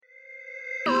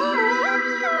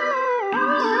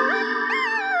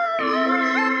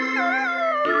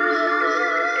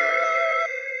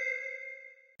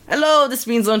Hello, this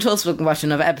means Untold. Welcome back to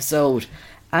another episode.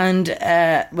 And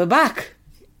we're back.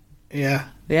 Yeah.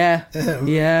 Yeah.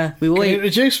 Yeah. We Can wait. you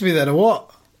introduce me then, or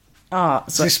what? Oh,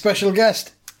 It's a special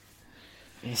guest.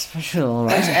 special, all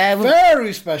right.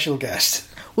 Very special guest.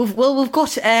 We've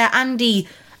got Andy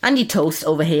Toast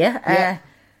over here. Yeah.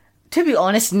 To be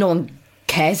honest, no one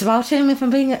cares about him, if I'm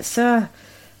being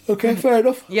Okay, fair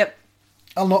enough. Yep.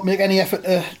 I'll not make any effort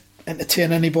to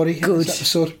entertain anybody in Good. this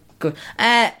episode. Good.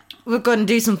 We're going to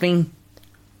do something.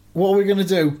 What are we going to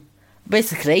do?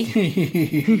 Basically,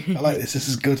 I like this. This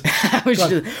is good. we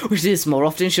should do this more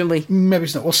often, shouldn't we? Maybe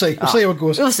it's not. We'll see. We'll see how it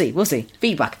goes. We'll see.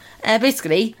 Feedback.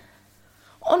 Basically,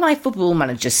 on my Football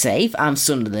Manager save, I'm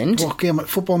Sunderland. What game?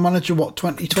 Football Manager, what,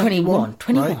 2021?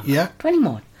 21. Right, yeah.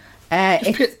 21.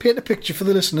 Paint a picture for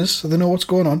the listeners so they know what's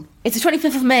going on. It's the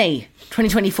 25th of May,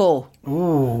 2024.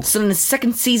 Oh. Sunderland's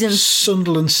second season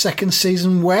Sunderland's second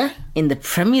season where? in the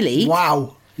Premier League.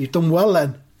 Wow. You've done well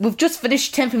then. We've just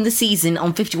finished 10th in the season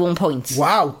on 51 points.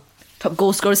 Wow. Top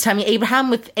goal scorer is Tammy Abraham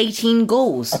with 18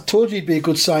 goals. I told you he'd be a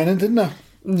good signing, didn't I?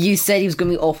 You said he was going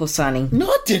to be awful signing. No,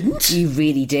 I didn't. You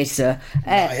really did, sir.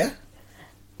 Yeah.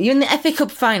 You're in the FA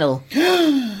Cup final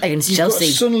against You've Chelsea.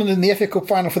 got Sunderland in the FA Cup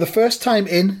final for the first time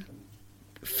in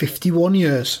 51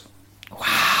 years.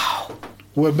 Wow.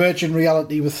 We're merging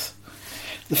reality with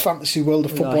the fantasy world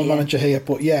of Football here. Manager here.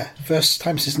 But yeah, first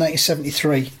time since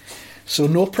 1973. So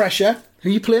no pressure. Who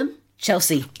are you playing?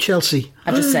 Chelsea, Chelsea.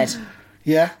 I just said.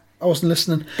 Yeah, I wasn't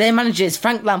listening. Their manager is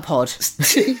Frank Lampard.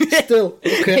 Still.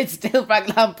 Okay. It's still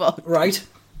Frank Lampard. Right.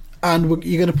 And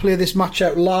you're going to play this match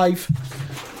out live.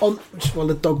 Well,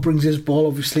 the dog brings his ball,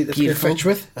 obviously, to play Beautiful. fetch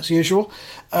with, as usual.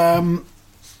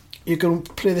 You're going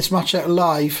to play this match out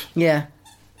live Yeah.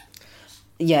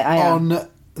 Yeah, I am. on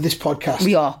this podcast.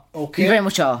 We are. Okay. We very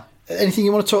much are. Anything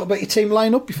you want to talk about your team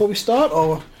lineup before we start,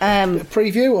 or a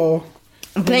preview, or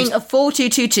I'm playing a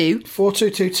 4-2-2-2.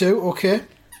 4-2-2-2? Okay.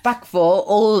 Back four,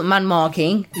 all man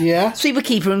marking. Yeah. Sweeper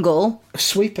keeper and goal. A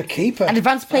sweeper keeper. An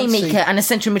advanced Fancy. playmaker and a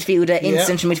central midfielder in Yeah.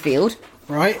 central midfield.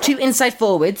 Right. 2 inside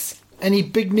forwards. Any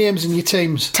big names in your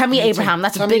teams? Tammy In your Abraham, team?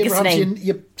 that's the Tammy biggest Abraham's name.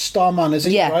 Your star man, is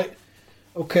he? Yeah. Right.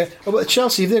 Okay. How about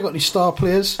Chelsea? Have they got any star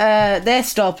players? Their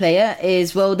star player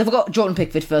is, well, they've got Jordan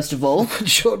Pickford first of all.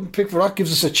 Jordan Pickford, that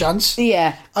gives us a chance.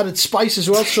 Yeah, Added Spice as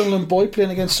well, Sunderland boy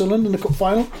playing against Sunderland in the cup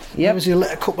final. Yep. Maybe he'll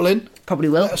let a couple in. probably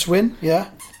will. Let us win, yeah.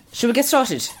 Should we get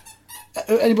started?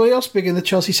 Anybody else big in the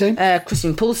Chelsea team?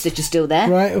 Christian Pulisic is still there.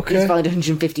 Right, okay. He's valued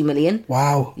 150 million.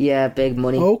 Wow. Yeah, big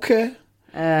money. Okay.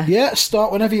 Yeah,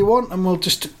 start whenever you want and we'll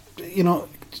just,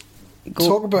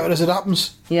 talk about it as it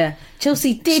happens. Yeah.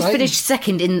 Chelsea did Exciting. finish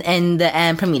second in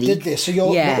the Premier League. Did they? So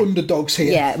you're Yeah. the underdogs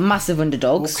here. Yeah, massive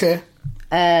underdogs. Okay.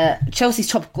 Chelsea's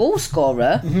top goal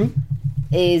scorer Mm-hmm.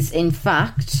 is, in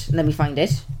fact, let me find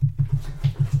it.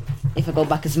 If I go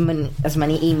back as many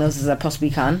emails as I possibly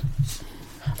can.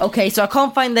 Okay, so I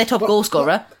can't find their top goal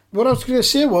scorer. What I was going to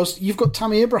say was, you've got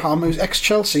Tammy Abraham, who's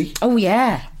ex-Chelsea, Oh,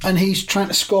 yeah. and he's trying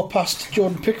to score past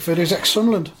Jordan Pickford, who's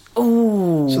ex-Sunderland.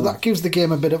 Oh, So that gives the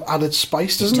game a bit of added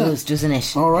spice, doesn't it? does, doesn't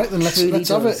it? All right, then Truly let's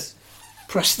have does. it.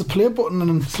 Press the play button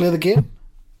and play the game.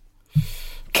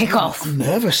 Kick off. I'm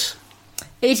nervous.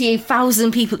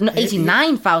 88,000 people, no,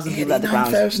 89,000 people at the ground.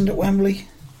 89,000 at Wembley.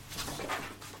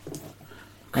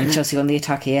 And Chelsea on the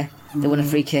attack here. They won a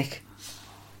free kick.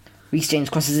 Reece James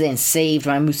crosses it in, saved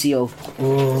by Musio.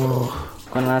 Oh.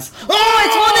 Go on, lads.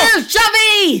 Oh, it's 1-0!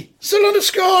 Xavi! Sunderland have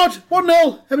scored!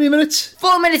 1-0. How many minutes?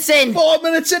 4 minutes in. 4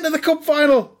 minutes into the cup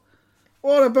final.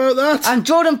 What about that? And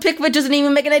Jordan Pickford doesn't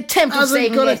even make an attempt at Hasn't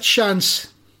saving got a it.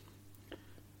 chance.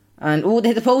 And, they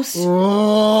hit the post.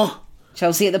 Oh.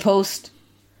 Chelsea at the post.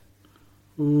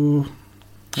 Ooh.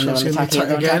 And they're on Chelsea in the attack here, attack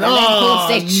they're on again. attack. And then Oh,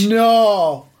 Pulisic.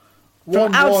 no.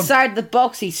 From 1-1. outside the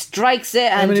box, he strikes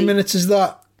it. How And many minutes is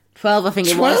that? 12, I think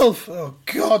it was. 12. Oh,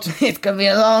 God. It's going to be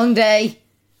a long day.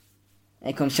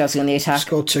 Here comes Chelsea on the attack.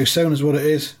 Scored too soon is what it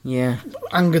is. Yeah.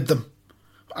 Angered them.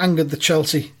 Angered the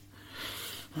Chelsea.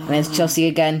 And there's Chelsea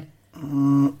again.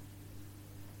 Uh,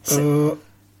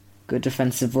 Good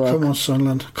defensive work. Come on,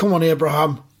 Sunderland. Come on,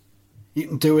 Abraham. You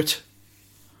can do it.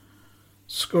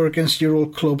 Score against your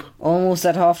old club. Almost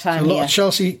at half time A lot here. of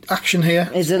Chelsea action here.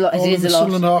 Is a lot. All It in is the a lot.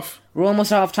 Sunderland half. We're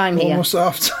almost at half time here. Almost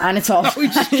half time. And it's off. We're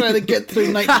just trying to get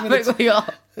through 90 minutes. We are.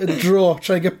 A draw.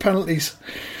 Try to get penalties.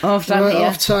 Half time Right, here.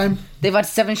 half time. They've had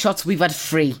 7 shots. We've had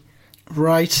 3.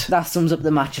 Right. That sums up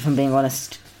the match, if I'm being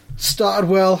honest. Started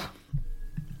well.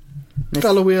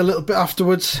 Fell away a little bit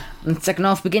afterwards. And the second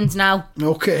half begins now.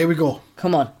 Okay, here we go.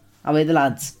 Come on. Away the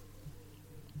lads.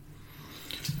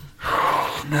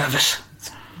 Nervous.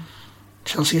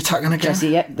 Chelsea attacking again. Chelsea,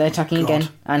 yep, they're attacking God. again.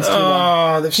 And it's 2-1.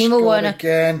 Oh, they've Timo scored Werner.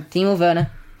 again. Timo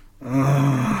Werner.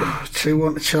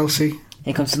 2-1 to Chelsea.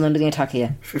 Here comes Sunderland in the attack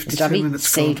here. 52 minutes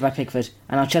saved gone. by Pickford.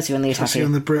 And now Chelsea on the attack Chelsea here.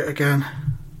 on the break again.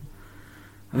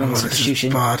 We're making a This substitution.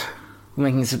 is bad. We're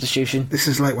making a substitution. This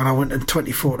is like when I went in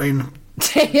 2014.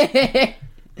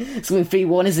 It's going to be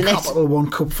 3-1, isn't it? Capital One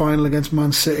Cup final against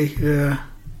Man City. Yeah.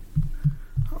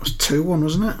 That was 2-1,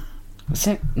 wasn't it? What's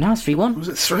it? No, it's 3-1. Was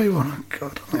it 3-1? Oh,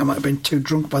 God, I think I might have been too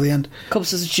drunk by the end. Couple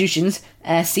substitutions.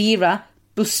 Sierra,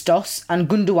 Bustos, and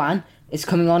Gundogan is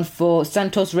coming on for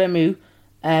Santos, Remu,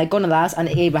 Gonzalez, and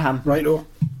Abraham. Righto.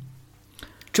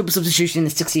 Triple substitution in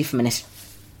the 60th minute.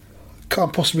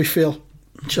 Can't possibly fail.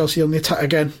 Chelsea on the attack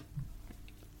again.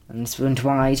 And it's run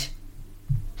wide.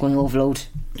 Going overload.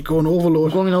 You're going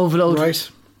overload. Going overload. Right.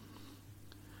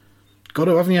 Got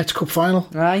to, haven't you? It's cup final.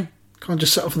 Right. Can't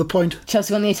just settle for the point.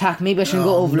 Chelsea on the attack. Maybe I shouldn't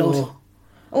go overload. No.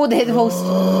 Oh, they hit the post.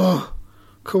 Oh,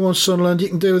 come on, Sunderland. You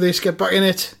can do this. Get back in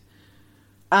it.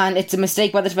 And it's a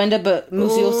mistake by the defender, but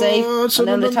Musi will save. And then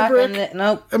Sunderland the on the attack. break. And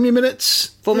no. How many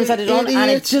minutes? 4 minutes added on,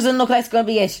 and it doesn't look like it's going to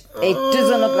be it. It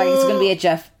doesn't look like it's going to be it,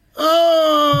 Jeff.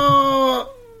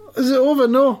 Oh, is it over?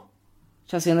 No.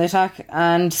 Chelsea on the attack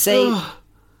and save.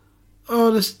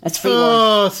 This. It's 3-1.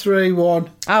 Oh, 3-1.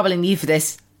 I blame you for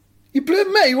this. You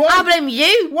blame me? Why? I blame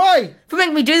you Why? for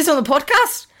making me do this on the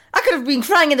podcast. I could have been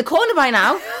crying in the corner by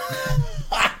now. Do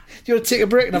you want to take a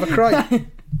break and have a cry?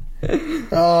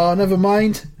 Oh, never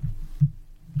mind.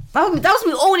 That was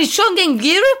my only strong game of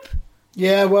Europe.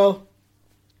 Yeah, well,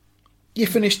 you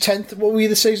finished 10th. What were you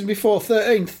the season before?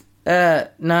 13th? No,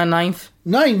 9th.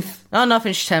 9th? No, I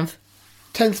finished 10th.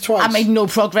 10th twice? I made no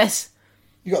progress.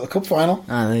 You got the cup final.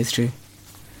 Ah, that is true.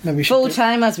 Maybe you should Full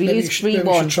time as we lose 3-1. Maybe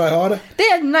you should try harder. They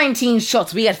had 19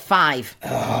 shots, we had 5.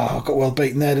 Oh, got well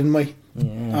beaten there, didn't we?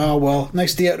 Yeah. Oh, well.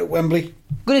 Nice day out at Wembley.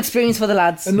 Good experience for the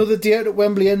lads. Another day out at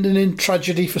Wembley ending in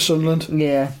tragedy for Sunderland.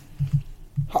 Yeah.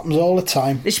 Happens all the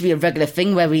time. This should be a regular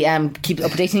thing where we keep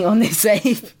updating on this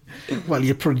save. Well,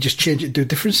 you'd probably just change it to do a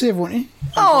different save, won't you?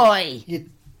 Oi!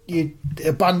 You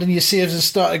abandon your saves and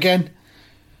start again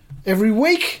every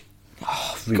week.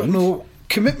 Oh, Got no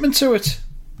commitment to it.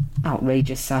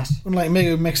 Outrageous, that. Unlike me,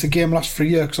 who makes the game last for a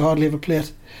year because I hardly ever play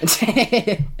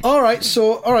it. All right,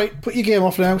 put your game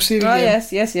off now. See you again.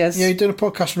 Yes. Yeah, you're doing a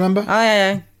podcast, remember?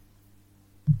 Aye.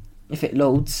 If it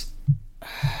loads.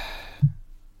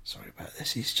 Sorry about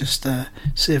this. He's just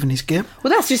saving his game.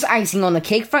 Well, that's just icing on the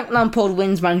cake. Frank Lampard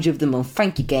wins Manager of the Month.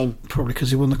 Thank you, game. Probably because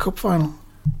he won the cup final.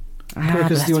 Probably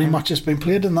because the only match that's been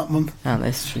played in that month. Oh,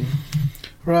 that's true.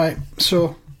 Right,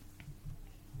 so...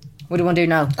 What do you want to do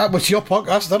now? What's your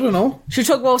podcast? I don't know. Should we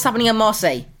talk about what's happening in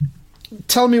Marseille?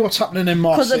 Tell me what's happening in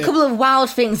Marseille. Because a couple of wild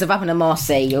things have happened in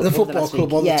Marseille. The football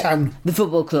club or the town? The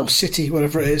football club. Or city,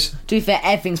 whatever it is. To be fair,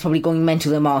 everything's probably going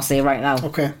mental in Marseille right now.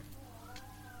 Okay.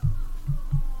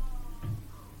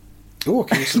 Oh,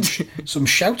 okay. Some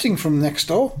shouting from next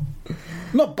door.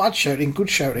 Not bad shouting, good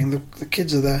shouting. The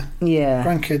kids are there. Yeah.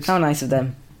 Grandkids. How nice of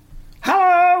them.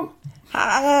 Hello!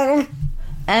 Hello!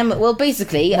 Well,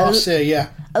 basically... Marseille, yeah.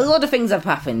 A lot of things have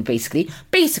happened, basically.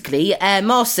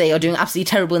 Marseille are doing absolutely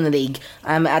terrible in the league.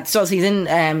 At the start of the season,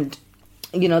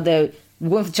 they're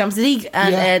going for the Champions League,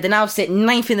 and they're now sitting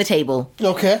 9th in the table.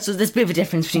 Okay. So there's a bit of a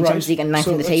difference between Champions League and 9th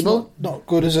in the table. Not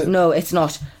good, is it? No, it's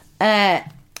not. Then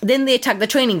they attack the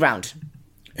training ground.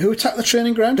 Who attacked the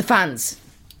training ground? The fans.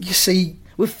 You see...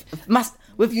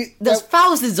 There's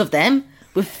thousands of them,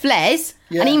 with flares,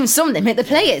 and even some of them hit the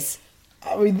players.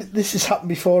 I mean, this has happened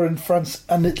before in France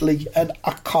and Italy, and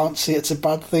I can't say it's a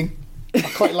bad thing. I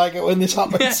quite like it when this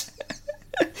happens.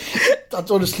 I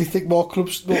honestly think more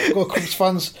clubs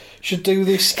fans should do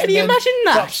this. Can you imagine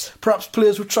that? Perhaps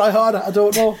players would try harder. I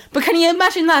don't know. But can you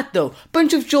imagine that though?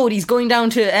 Bunch of Geordies going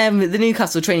down to the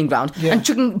Newcastle training ground and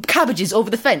chucking cabbages over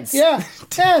the fence. Yeah,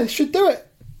 they should do it.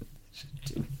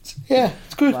 Yeah,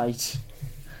 it's good. Right.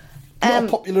 Not a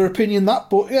popular opinion,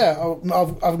 that, but yeah, I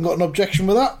haven't got an objection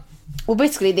with that. Well,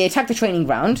 basically, they attacked the training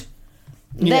ground.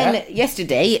 Then,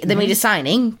 yesterday, they made a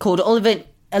signing called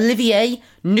Olivier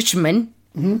Nutschmann.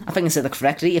 Mm-hmm. I think I said that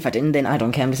correctly. If I didn't, then I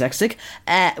don't care, I'm dyslexic.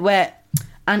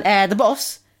 The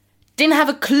boss didn't have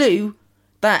a clue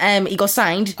that he got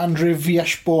signed. Andrew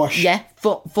Villas-Boas. Yeah,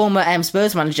 former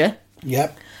Spurs manager.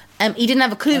 Yep. He didn't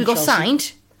have a clue he got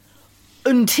signed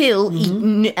until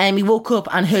he woke up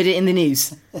and heard it in the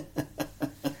news.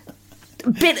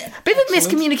 Bit of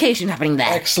miscommunication happening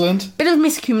there. Excellent. Bit of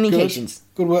miscommunications.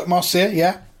 Good work, Marseille,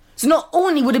 yeah. So not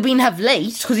only would have been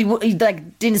late, because he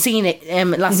didn't see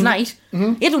it last night,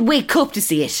 he had to wake up to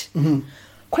see it. Mm-hmm.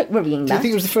 Quite worrying, Do you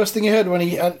think it was the first thing he heard when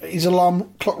his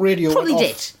alarm clock radio Probably went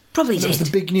did. off? Probably It did. was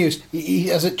the big news. He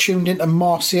has it tuned into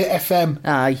Marseille FM.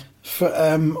 Aye. For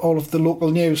all of the local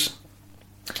news.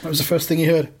 That was the first thing he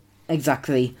heard.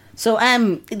 Exactly. So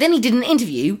then he did an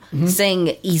interview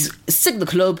saying he's sick of the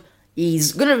club.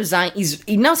 He's going to resign.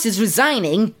 He announced he's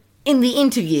resigning in the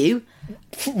interview.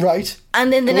 Right.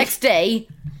 And then the next day,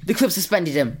 the club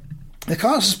suspended him. They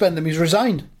can't suspend him. He's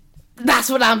resigned. That's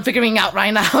what I'm figuring out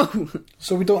right now.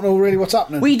 So we don't know really what's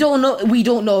happening. We don't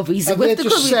know if he's Have with they the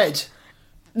just club. said?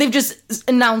 They've just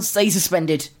announced that he's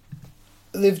suspended.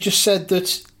 They've just said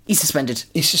that He's suspended.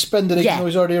 he's suspended even though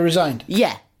he's already resigned.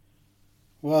 Yeah.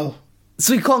 Well,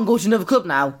 So he can't go to another club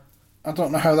now I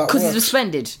don't know how that works. because he's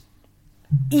suspended.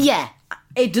 Yeah.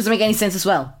 It doesn't make any sense as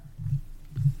well.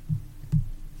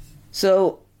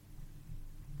 So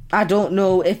I don't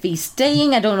know if he's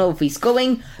staying. I don't know if he's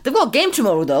going. They've got a game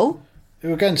tomorrow though.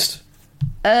 Who against?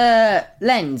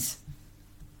 Lens.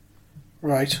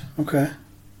 Right. Okay.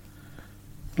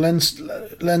 Lens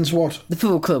what? The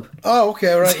football club. Oh,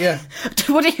 okay. Right. Yeah.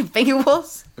 What do you think it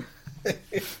was?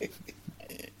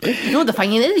 No, they're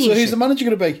finding it. So who's the manager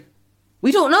going to be?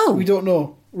 We don't know. We don't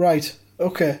know. Right.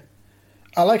 Okay.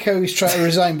 I like how he's trying to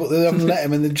resign, but they haven't let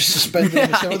him, and they've just suspended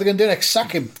him. So what are they going to do next?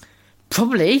 Sack him?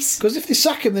 Probably. Because if they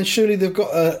sack him, then surely they've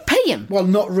got to Pay him. Well,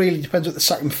 not really. Depends what they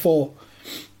sack him for.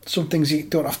 Some things you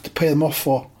don't have to pay them off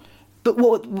for. But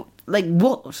what? Like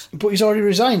what? But he's already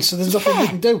resigned, so there's nothing they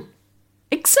can do.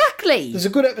 Exactly. There's a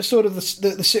good episode of the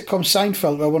sitcom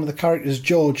Seinfeld where one of the characters,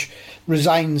 George,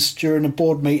 resigns during a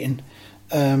board meeting,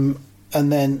 and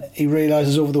then he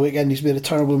realises over the weekend he's made a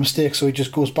terrible mistake, so he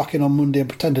just goes back in on Monday and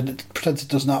pretends it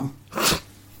doesn't happen.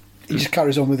 He just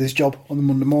carries on with his job on the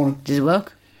Monday morning. Did it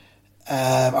work?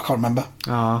 I can't remember.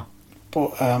 Oh.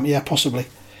 But, yeah, possibly.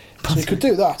 So he could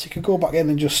do that. He could go back in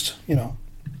and just,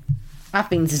 I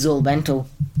think this is all mental.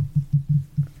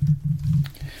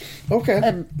 Okay,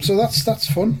 so that's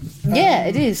fun. Yeah,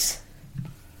 it is.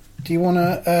 Do you want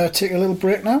to take a little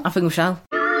break now? I think we shall.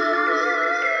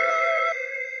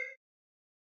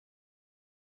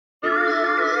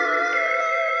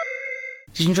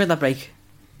 Did you enjoy that break?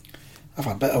 I've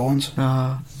had better ones.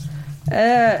 Oh.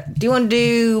 Do you want to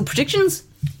do predictions?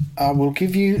 I will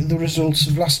give you the results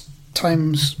of last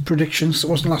time's predictions. It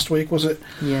wasn't last week, was it?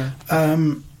 Yeah.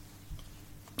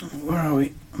 Where are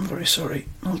we? I'm very sorry.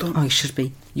 Hold on. Oh, you should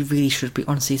be. You really should be.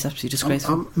 Honestly, it's absolutely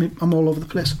disgraceful. I'm all over the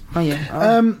place. Oh, yeah.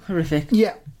 Oh, horrific.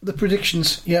 Yeah, the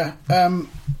predictions. Yeah.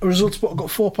 Results, but I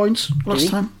got 4 points last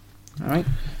time. All right.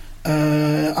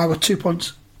 I got 2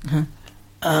 points.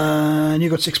 And you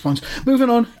got 6 points. Moving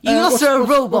on. You lost to a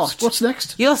robot. What's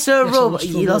next? You lost to a Yes, I robot.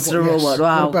 You lost to a yes. robot.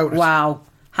 Wow. What about it? Wow.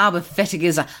 How pathetic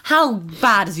is that? How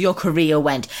bad has your career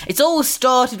went? It's all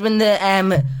started when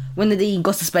the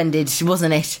got suspended,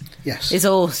 wasn't it? Yes. It's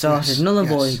all started. Null and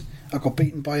void. I got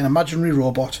beaten by an imaginary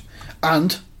robot,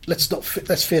 and let's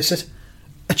face it,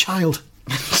 a child.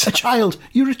 A child.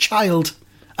 You're a child,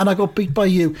 and I got beat by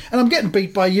you, and I'm getting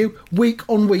beat by you week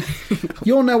on week.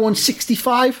 You're now on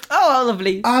 65. Oh, how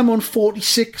lovely. I'm on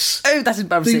 46. Oh, that's The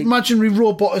embarrassing. imaginary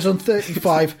robot is on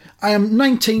 35. I am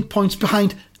 19 points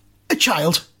behind a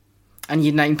child. And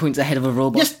you're 9 points ahead of a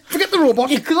robot. Yes, forget the robot.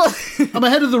 You're close. I'm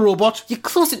ahead of the robot. You're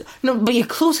closer. No, but you're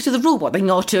closer to the robot than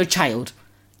you are to a child.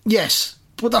 Yes,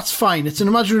 but that's fine. It's an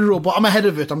imaginary robot. I'm ahead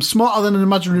of it. I'm smarter than an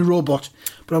imaginary robot,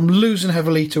 but I'm losing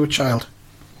heavily to a child.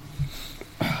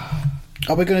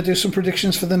 Are we going to do some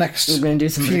predictions for the next We're going to do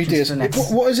some few predictions days? for the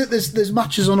next- What is it? There's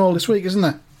matches on all this week, isn't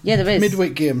there? Yeah, there is.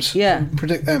 Midweek games. Yeah.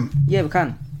 Predict them. Yeah, we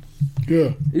can. Yeah.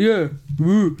 Yeah.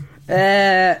 Woo.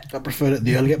 I preferred it in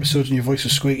the early episodes when your voice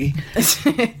was squeaky.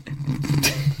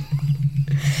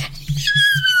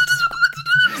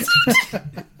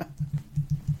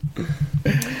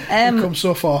 We've come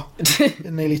so far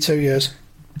in nearly 2 years.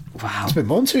 Wow. It's been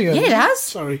more than 2 years. Yeah, it has.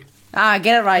 Sorry. Get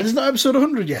it right. It's not episode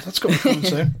 100 yet. That's got to be coming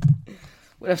soon.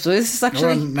 What episode is this We're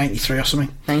actually? on 93 or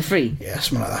something. 93. Yeah,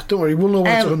 something like that. Don't worry, we'll know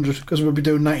when it's 100 because we'll be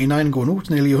doing 99 and going, oh,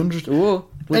 it's nearly 100. Whoa.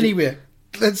 Anyway,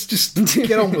 let's just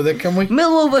get on with it, can we?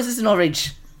 Millwall versus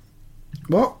Norwich.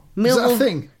 What? Is that a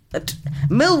thing?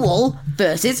 Millwall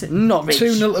versus Norwich.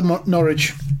 2-0 to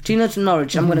Norwich. 2-0 to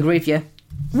Norwich. I'm going to agree with you.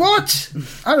 What?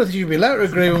 I don't think you'd be allowed to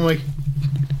agree with me.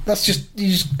 That's just,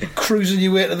 you're just cruising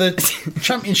your way to the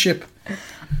championship.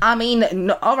 I mean,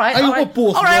 no, all right. I all got right.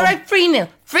 both All right, wrong. all right. 3-0.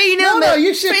 3-0. No,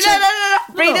 you said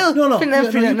 3-0. No. 3-0. No.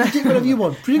 3-0. You predict whatever you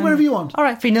want. Predict whatever you want. All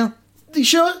right, 3-0. Are you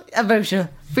sure? I'm very sure.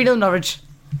 3-0 Norwich.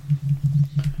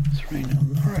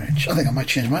 3-0 Norwich. I think I might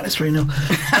change mine to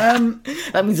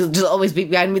 3-0. That means it'll just always be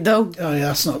behind me, though. Oh, yeah,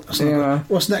 that's not Yeah. good.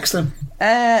 What's next then?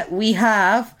 We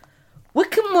have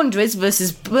Wycombe Wanderers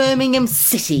versus Birmingham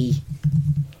City.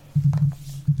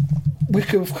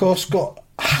 Wycombe, of course, got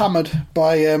hammered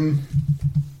by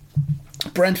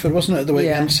Brentford, wasn't it, at the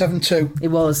weekend? Yeah. 7-2. It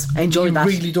was. I enjoyed that.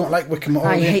 Really don't like Wycombe at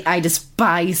all. I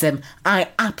despise them. I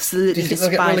absolutely Do you think they'll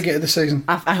despise get relegated this season?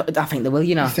 I think they will,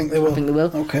 you know. You think they will? I think they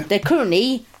will. Okay. They're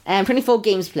currently 24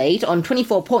 games played on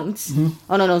 24 points. Mm-hmm.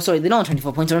 Oh, no, sorry. They're not on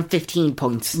 24 points. They're on 15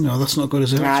 points. No, that's not good,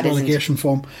 is it? Nah, It's it isn't. relegation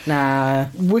form. Nah.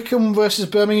 Wickham versus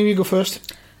Birmingham. You go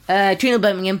first. 2-0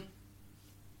 Birmingham.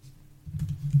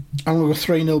 I'm going to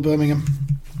go 3-0 Birmingham.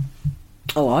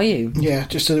 Oh, are you? Yeah,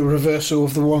 just a reversal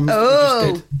of the ones that we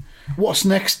just did. What's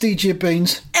next, DJ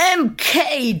Beans?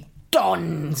 MK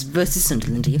Dons versus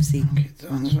Sunderland AFC.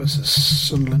 Dons versus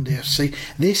Sunderland AFC.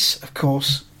 This, of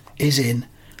course, is in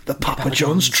the Papa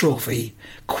John's Trophy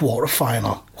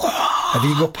quarter-final. Have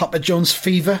you got Papa John's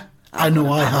fever? I know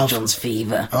I have. Papa John's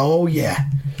fever. Oh, yeah.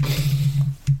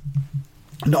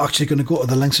 I'm not actually going to go to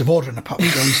the lengths of ordering a Papa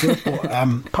John's, though,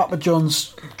 but Papa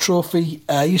John's Trophy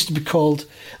used to be called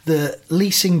the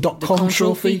Leasing.com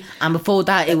Trophy. And before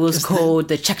that, it was called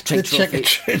the Checker Trade Trophy. The Checker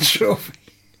Trade Trophy.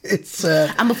 It's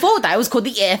and before that, it was called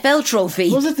the AFL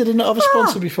Trophy. Was it? Did it not have a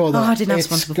sponsor before that? Oh, I didn't have a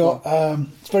sponsor before.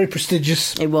 It's very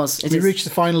prestigious. It was. We reached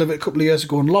the final of it a couple of years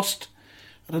ago and lost.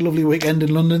 Had a lovely weekend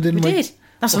in London, didn't we? We did.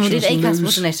 That's when we did Acast,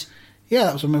 wasn't it? Yeah,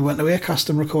 that was when we went to Acast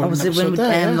and recorded. Or was it when we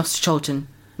lost to Charlton?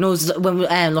 No, it was when we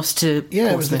lost to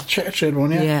it was the Checker Trade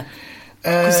one, yeah. Yeah.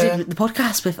 Because we did the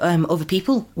podcast with other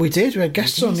people. We did. We had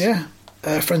guests on, yeah.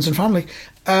 Friends and family.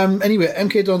 Anyway,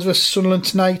 MK Dons versus Sunderland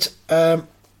tonight. I'm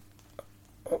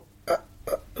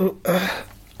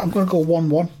going to go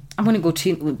 1-1. I'm going to go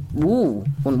 1-1.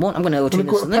 I'm going to go 2-0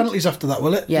 Sunderland. Penalties after that,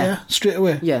 will it? Yeah. Straight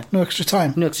away? Yeah. No extra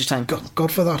time? No extra time.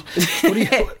 God for that.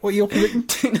 What are you up written?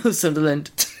 2-0 Sunderland.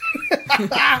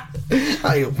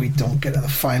 I hope we don't get to the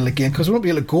final again because we won't be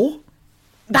able to go.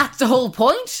 That's the whole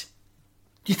point.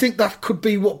 Do you think that could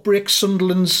be what breaks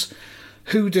Sunderland's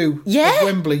hoodoo Yeah. of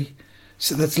Wembley?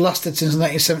 So that's lasted since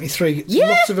 1973. Yeah.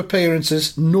 Lots of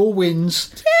appearances, no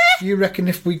wins. Yeah. You reckon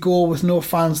if we go with no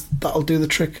fans, that'll do the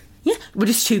trick? Yeah, we're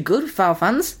just too good for our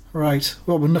fans. Right.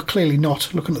 Well, we're clearly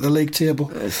not, looking at the league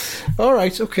table. All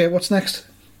right, okay, what's next?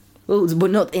 Well, we're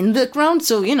not in the ground,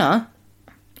 so, you know.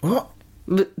 What?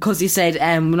 Because you said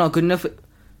we're not good enough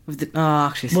with the... Oh,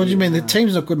 actually... What do you mean? The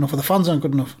team's not good enough or the fans aren't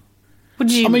good enough? What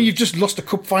do you mean? You've just lost a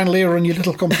cup final here on your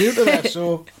little computer there,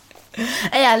 so...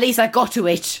 Hey, at least I got to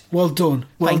it. Well done.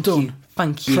 Well done.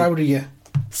 Thank you. Proud of you.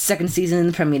 Second season in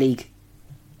the Premier League.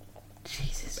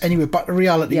 Jesus. Anyway, back to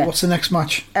reality. Yeah. What's the next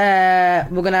match? We're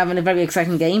going to have a very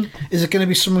exciting game. Is it going to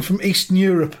be someone from Eastern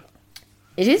Europe?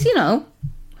 It is, you know.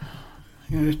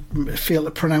 You feel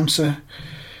to pronounce a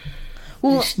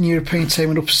Eastern European team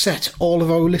and upset all of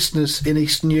our listeners in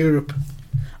Eastern Europe.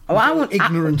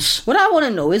 Ignorance. What I want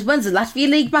to know is, when's the Latvia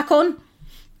League back on?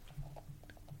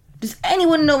 Does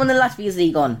anyone know when the Latvia's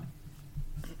League on?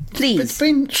 Please. It's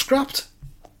been scrapped.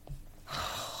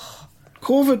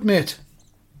 COVID, mate.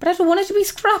 But I don't want it to be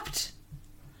scrapped.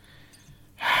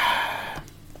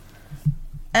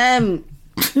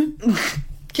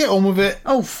 Get on with it.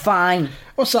 Oh, fine.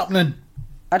 What's happening?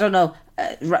 I don't know.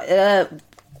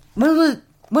 When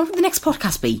will the next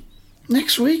podcast be?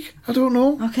 Next week? I don't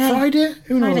know. Okay. Friday?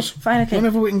 Who knows? Friday, okay.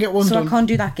 Whenever we can get one done. So I can't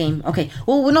do that game. Okay.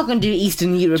 Well, we're not going to do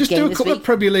Eastern Europe Just game do a couple of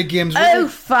Premier League games. Oh,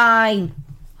 fine.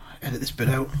 Edit this bit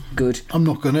out. Good. I'm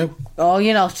not going to. Oh,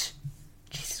 you're not.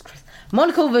 Jesus Christ.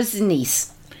 Monaco versus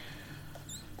Nice.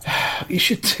 You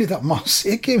should do that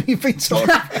Marseille game you've been talking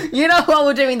about. You know what,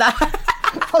 we're doing that.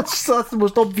 That's the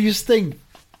most obvious thing.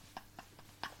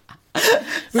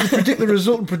 We can predict the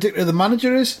result and predict who the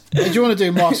manager is. Do you want to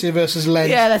do Marseille versus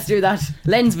Lens? Yeah, let's do that.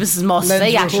 Lens versus Marseille,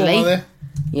 Lens actually. Home, are they?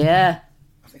 Yeah.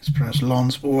 I think it's pronounced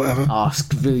Lens, but whatever. Oh,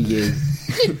 screw you.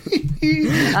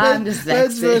 I'm dyslexic.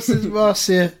 Lens versus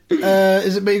Marseille.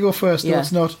 Is it me to go first? Yeah. No,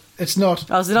 it's not. It's not.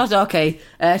 Oh, is it not? Okay.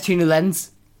 2-0 Lens.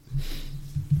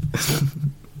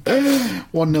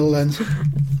 1-0 Lens.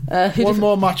 One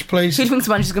more match, please. Who do you think the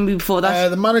manager's going to be before that?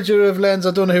 The manager of Lens,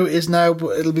 I don't know who it is now,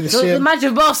 but it'll be the same. The manager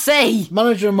of Marseille.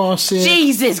 Manager of Marseille.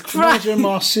 Jesus Christ. Manager of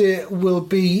Marseille will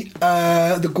be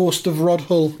the ghost of Rod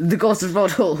Hull. The ghost of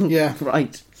Rod Hull. Yeah.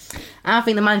 Right. I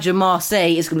think the manager of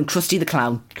Marseille is going to be Krusty the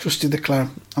Clown. Krusty the Clown.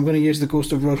 I'm going to use the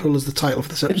ghost of Rod Hull as the title for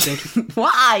this episode.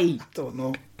 Why? Don't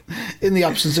know. In the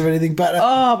absence of anything better.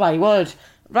 Oh my word.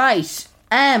 Right.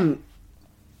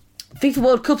 FIFA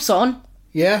World Cup's on.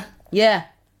 Yeah? Yeah.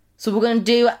 So we're going to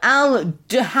do Al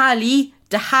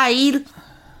Dahail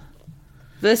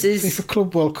versus... FIFA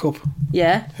Club World Cup.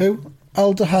 Yeah. Who?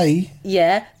 Al Dahail?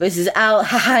 Yeah. Versus Al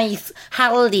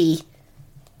Haldi.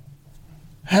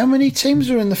 How many teams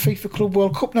are in the FIFA Club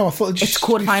World Cup now? I thought it just It's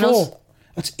quarterfinals.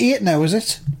 That's 8 now, is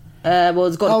it? Well,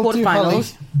 it's got Al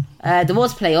quarterfinals. There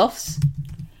was playoffs.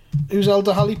 Who's Al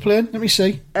Dahail playing? Let me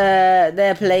see.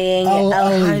 They're playing Al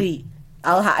Ahly.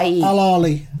 Al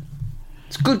Ali.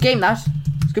 It's a good game, that.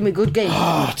 It's going to be a good game.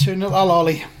 2-0 Al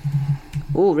Ahly.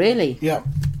 Oh, really? Yeah.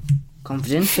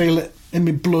 Confident. Feel it in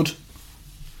my blood.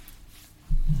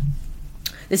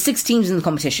 There's 6 teams in the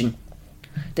competition.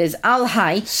 There's Al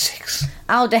Hayy, 6.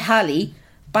 Al Dahali,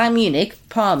 Bayern Munich,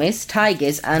 Parmis,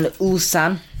 Tigers, and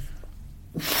Ulsan.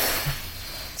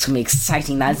 It's going to be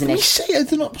exciting, that, isn't When you it? say it,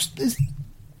 they're not...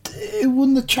 Who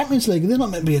won the Champions League? They're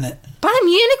not meant to be in it. Bayern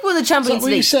Munich won the Is that Champions what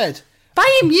you League. said?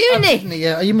 Bayern Munich!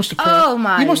 Yeah, you must have Oh,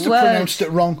 my You must have word. pronounced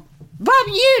it wrong. Bayern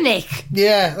Munich!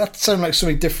 Yeah, that sounded like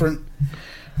something different.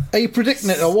 Are you predicting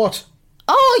it or what?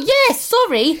 Oh, yes,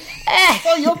 sorry.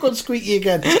 Oh, you're gone squeaky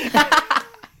again.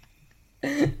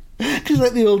 Just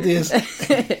like the old days. What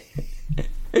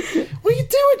are you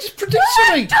doing? Just predict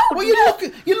something. What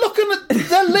you're looking at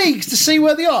their leagues to see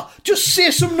where they are. Just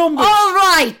say some numbers. All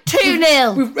right,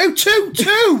 2-0. Oh,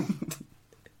 2-2.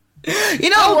 You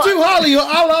know I'll what? do Harley or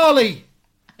Al Ahly.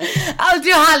 I'll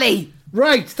do Halley.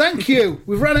 Right, thank you.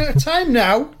 We've run out of time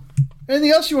now.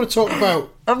 Anything else you want to talk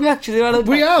about? Have we actually?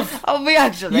 We have. Have we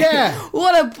actually? Yeah.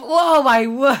 Oh, my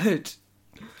word.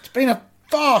 It's been a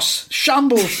farce.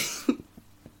 Shambles.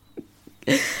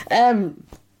 Well,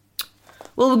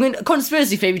 we're going to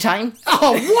conspiracy theory time.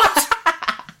 Oh, what?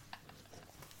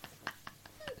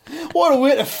 What a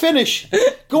way to finish.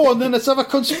 Go on then, let's have a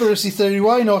conspiracy theory.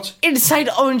 Why not? Inside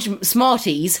Orange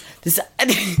Smarties, there's...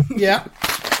 Yeah.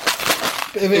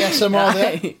 Bit of ASMR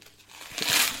there.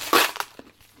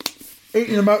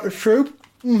 Eating them out the tube.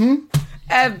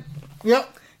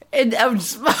 Yep. In Orange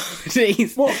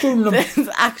Smarties... What's in them?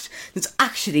 There's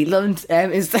actually lunch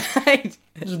inside...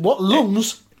 What,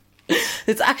 lungs?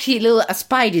 There's actually little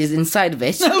spiders inside of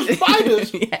it. Little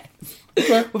spiders? Yeah.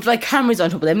 Okay. With like cameras on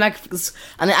top of them, like,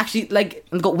 and they actually like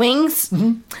they've got wings.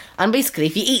 Mm-hmm. And basically,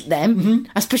 if you eat them,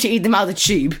 especially eat them out of the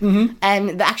tube,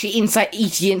 they're actually inside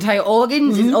eat your entire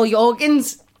organs, all your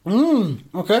organs.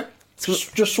 Okay.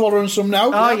 Just swallowing some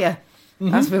now. Oh yeah,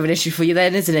 that's a bit of an issue for you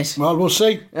then, isn't it? Well, we'll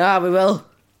see. Ah, we will.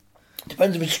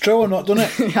 Depends if it's true or not,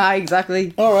 doesn't it? Yeah,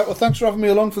 exactly. All right, well, thanks for having me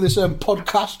along for this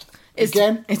podcast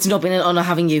again. It's not been an honour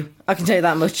having you. I can tell you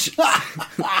that much.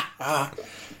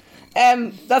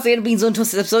 That's the end of Beans on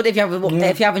Toast episode. If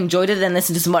you have enjoyed it, then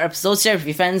listen to some more episodes, share it with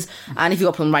your friends, and if you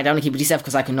got one, write down and keep it yourself,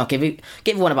 because I cannot give you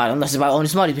one about it unless it's about Orange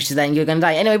Smarties, which then you're going to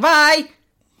die. Anyway, bye!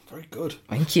 Very good.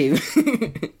 Thank you.